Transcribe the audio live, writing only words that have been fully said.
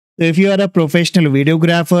If you are a professional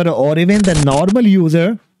videographer or even the normal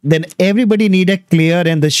user, then everybody need a clear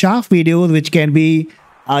and the sharp videos which can be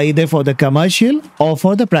either for the commercial or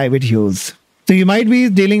for the private use. So you might be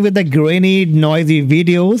dealing with the grainy, noisy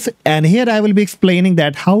videos, and here I will be explaining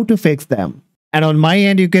that how to fix them. And on my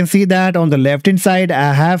end, you can see that on the left hand side,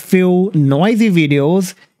 I have few noisy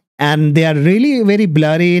videos and they are really very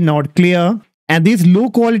blurry, not clear. And these low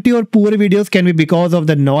quality or poor videos can be because of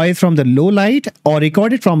the noise from the low light or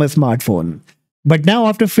recorded from a smartphone. But now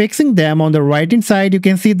after fixing them on the right hand side, you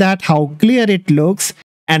can see that how clear it looks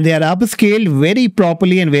and they are upscaled very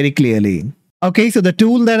properly and very clearly. Okay, so the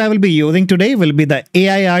tool that I will be using today will be the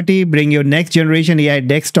AIRT Bring Your Next Generation AI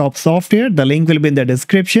Desktop Software. The link will be in the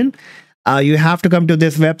description. You have to come to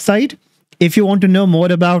this website. If you want to know more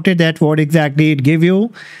about it, that what exactly it give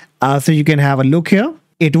you, so you can have a look here.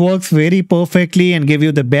 It works very perfectly and give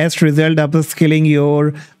you the best result upscaling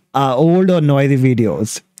your old or noisy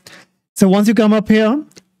videos. So once you come up here,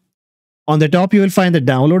 on the top you will find the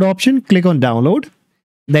download option. Click on download.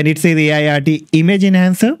 Then it says AIRT Image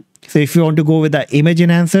Enhancer. So if you want to go with the image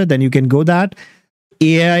enhancer, then you can go that.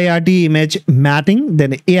 AIRT Image Matting,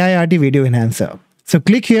 then AIRT Video Enhancer. So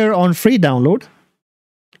click here on free download.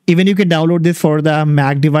 Even you can download this for the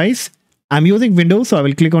Mac device. I'm using Windows, so I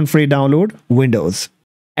will click on free download Windows.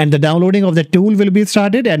 And the downloading of the tool will be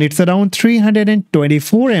started and it's around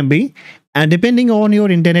 324 MB. And depending on your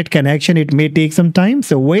internet connection, it may take some time.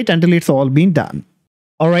 So wait until it's all been done.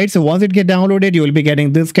 Alright, so once it gets downloaded, you will be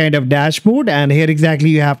getting this kind of dashboard and here exactly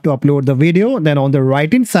you have to upload the video. Then on the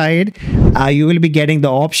right hand side, you will be getting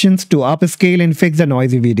the options to upscale and fix the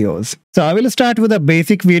noisy videos. So I will start with a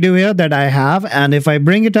basic video here that I have, and if I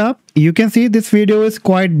bring it up, you can see this video is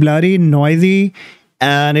quite blurry, noisy,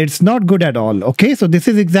 and it's not good at all. Okay, so this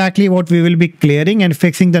is exactly what we will be clearing and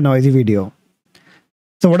fixing the noisy video.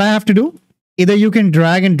 So what I have to do, either you can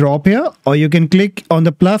drag and drop here or you can click on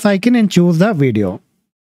the plus icon and choose the video.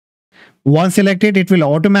 Once selected, it will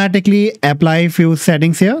automatically apply few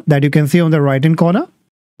settings here that you can see on the right hand corner.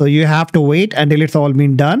 So you have to wait until it's all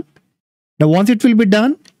been done. Now once it will be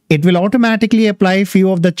done, it will automatically apply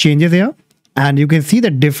few of the changes here and you can see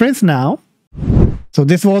the difference now. So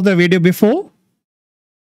this was the video before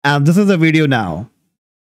and this is the video now.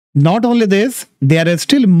 Not only this, there are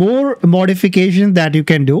still more modifications that you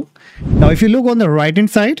can do. Now if you look on the right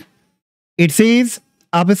hand side, it says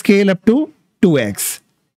upscale up to 2x.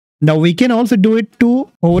 Now we can also do it to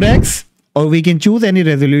 4x or we can choose any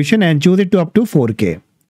resolution and choose it to up to 4K.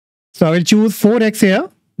 So I will choose 4x here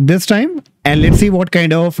this time and let's see what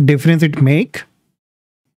kind of difference it make.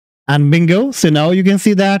 And bingo. So now you can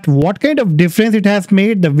see that what kind of difference it has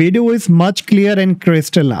made. The video is much clearer and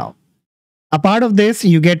crystal now. A part of this,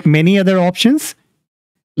 you get many other options.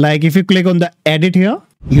 Like if you click on the edit here,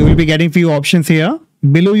 you will be getting few options here.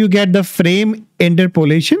 Below you get the frame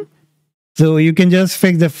interpolation. So you can just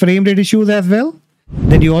fix the frame rate issues as well.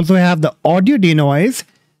 Then you also have the audio denoise.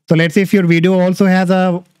 So let's say if your video also has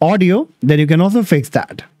a audio, then you can also fix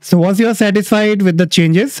that. So once you are satisfied with the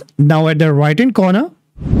changes, now at the right hand corner,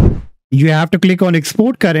 you have to click on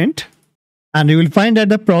export current and you will find that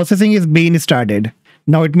the processing is being started.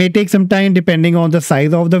 Now it may take some time depending on the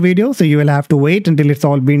size of the video. So you will have to wait until it's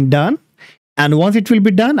all been done. And once it will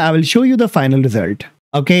be done, I will show you the final result.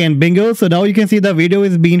 Okay, and bingo. So now you can see the video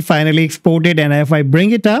is being finally exported and if I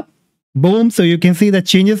bring it up, boom. So you can see the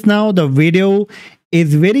changes now. The video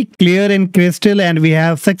is very clear and crystal and we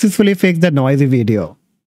have successfully fixed the noisy video.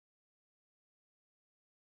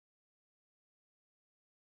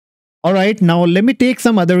 Alright, now let me take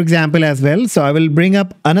some other example as well. So I will bring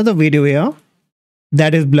up another video here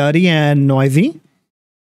that is blurry and noisy.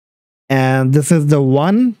 And this is the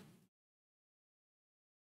one.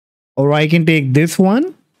 Or I can take this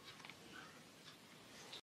one.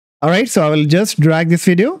 Alright, so I will just drag this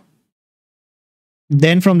video.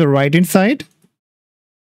 Then from the right hand side,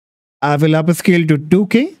 I will upscale to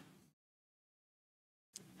 2K.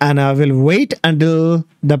 And I will wait until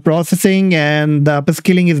the processing and the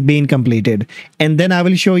upscaling is being completed. And then I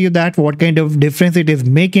will show you that what kind of difference it is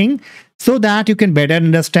making so that you can better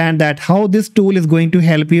understand that how this tool is going to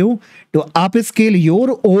help you to upscale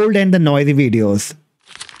your old and the noisy videos.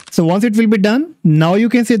 So once it will be done, now you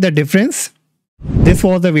can see the difference. This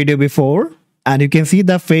was the video before and you can see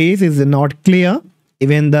the face is not clear.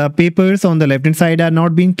 Even the papers on the left hand side are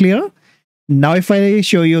not being clear. Now if I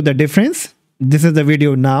show you the difference, this is the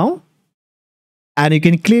video now. And you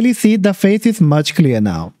can clearly see the face is much clearer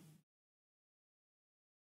now.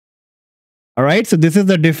 Alright, so this is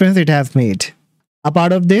the difference it has made. A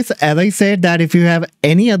part of this, as I said, that if you have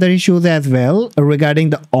any other issues as well regarding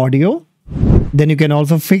the audio, then you can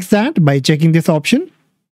also fix that by checking this option.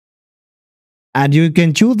 And you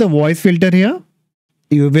can choose the voice filter here.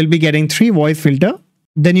 You will be getting 3 voice filter.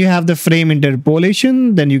 Then you have the frame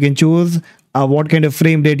interpolation. Then you can choose what kind of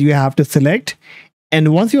frame rate you have to select.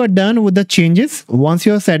 And once you are done with the changes, once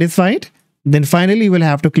you are satisfied, then finally you will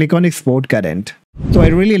have to click on export current. So I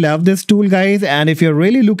really love this tool, guys. And if you're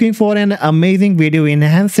really looking for an amazing video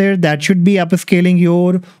enhancer that should be upscaling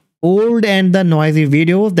your old and the noisy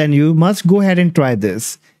videos, then you must go ahead and try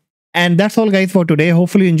this. And that's all, guys, for today.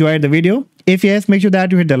 Hopefully you enjoyed the video. If yes, make sure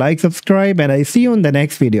that you hit the like, subscribe, and I see you in the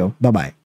next video. Bye-bye.